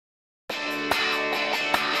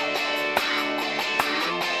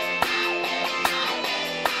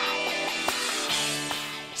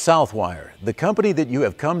Southwire, the company that you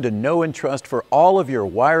have come to know and trust for all of your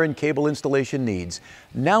wire and cable installation needs,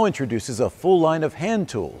 now introduces a full line of hand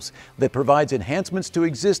tools that provides enhancements to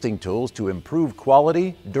existing tools to improve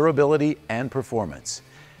quality, durability, and performance.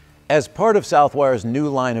 As part of Southwire's new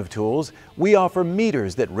line of tools, we offer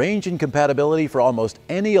meters that range in compatibility for almost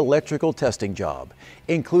any electrical testing job,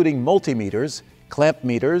 including multimeters, clamp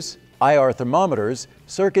meters, IR thermometers,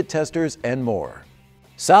 circuit testers, and more.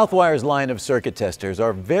 Southwire's line of circuit testers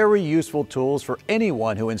are very useful tools for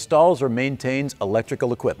anyone who installs or maintains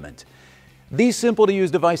electrical equipment. These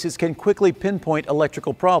simple-to-use devices can quickly pinpoint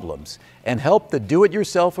electrical problems and help the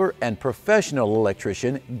do-it-yourselfer and professional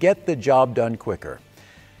electrician get the job done quicker.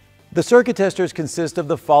 The circuit testers consist of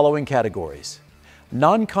the following categories: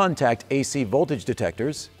 non-contact AC voltage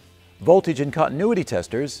detectors, voltage and continuity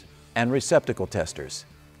testers, and receptacle testers.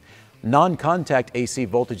 Non-contact AC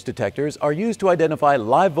voltage detectors are used to identify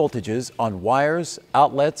live voltages on wires,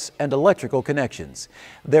 outlets, and electrical connections.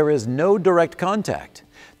 There is no direct contact.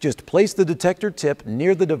 Just place the detector tip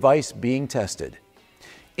near the device being tested.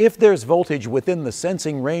 If there's voltage within the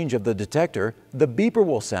sensing range of the detector, the beeper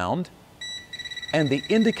will sound and the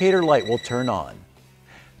indicator light will turn on.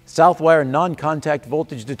 Southwire non-contact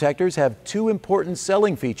voltage detectors have two important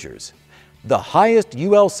selling features: the highest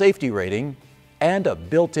UL safety rating and a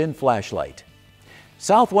built-in flashlight.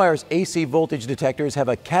 Southwire's AC voltage detectors have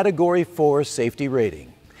a Category 4 safety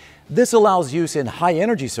rating. This allows use in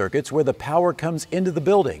high-energy circuits where the power comes into the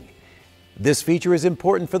building. This feature is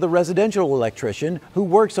important for the residential electrician who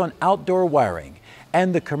works on outdoor wiring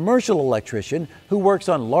and the commercial electrician who works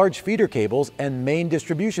on large feeder cables and main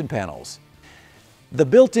distribution panels. The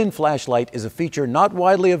built-in flashlight is a feature not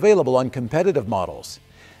widely available on competitive models.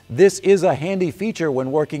 This is a handy feature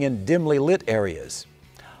when working in dimly lit areas.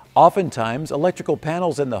 Oftentimes, electrical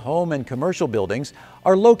panels in the home and commercial buildings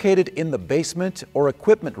are located in the basement or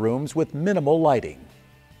equipment rooms with minimal lighting.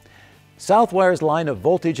 Southwire's line of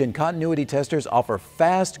voltage and continuity testers offer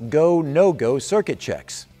fast go, no-go circuit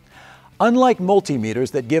checks. Unlike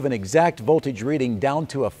multimeters that give an exact voltage reading down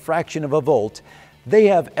to a fraction of a volt, they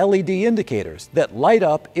have LED indicators that light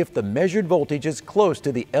up if the measured voltage is close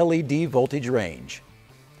to the LED voltage range.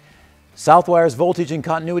 Southwire's voltage and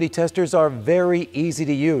continuity testers are very easy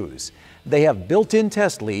to use. They have built-in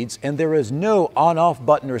test leads and there is no on-off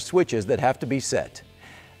button or switches that have to be set.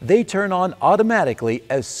 They turn on automatically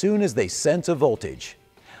as soon as they sense a voltage.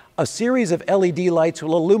 A series of LED lights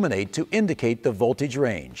will illuminate to indicate the voltage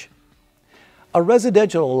range. A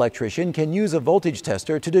residential electrician can use a voltage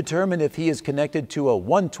tester to determine if he is connected to a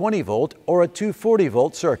 120 volt or a 240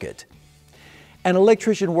 volt circuit. An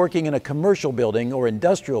electrician working in a commercial building or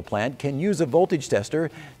industrial plant can use a voltage tester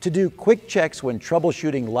to do quick checks when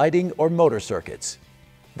troubleshooting lighting or motor circuits.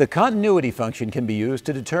 The continuity function can be used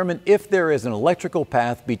to determine if there is an electrical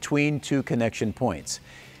path between two connection points.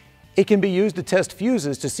 It can be used to test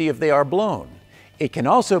fuses to see if they are blown. It can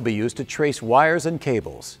also be used to trace wires and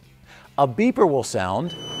cables. A beeper will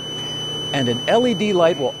sound, and an LED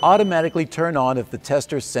light will automatically turn on if the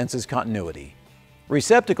tester senses continuity.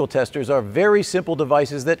 Receptacle testers are very simple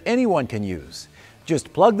devices that anyone can use.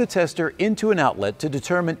 Just plug the tester into an outlet to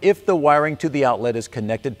determine if the wiring to the outlet is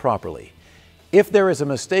connected properly. If there is a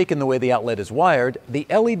mistake in the way the outlet is wired, the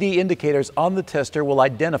LED indicators on the tester will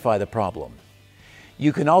identify the problem.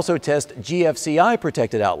 You can also test Gfci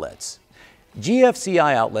protected outlets. Gfci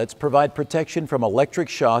outlets provide protection from electric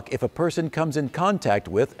shock if a person comes in contact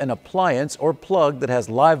with an appliance or plug that has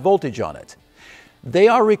live voltage on it. They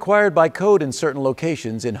are required by code in certain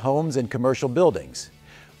locations in homes and commercial buildings.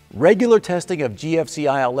 Regular testing of Gfci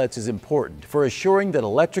outlets is important for assuring that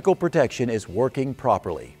electrical protection is working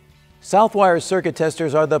properly. Southwire's circuit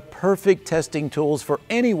testers are the perfect testing tools for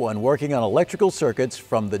anyone working on electrical circuits,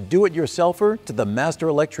 from the do-it-yourselfer to the master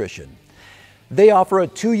electrician. They offer a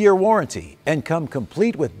 2-year warranty and come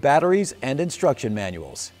complete with batteries and instruction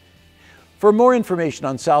manuals. For more information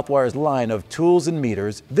on Southwire's line of tools and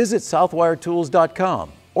meters, visit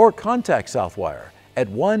southwiretools.com or contact Southwire at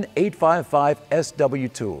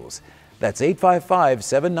 1-855-SW-TOOLS. That's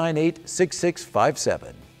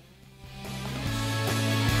 855-798-6657.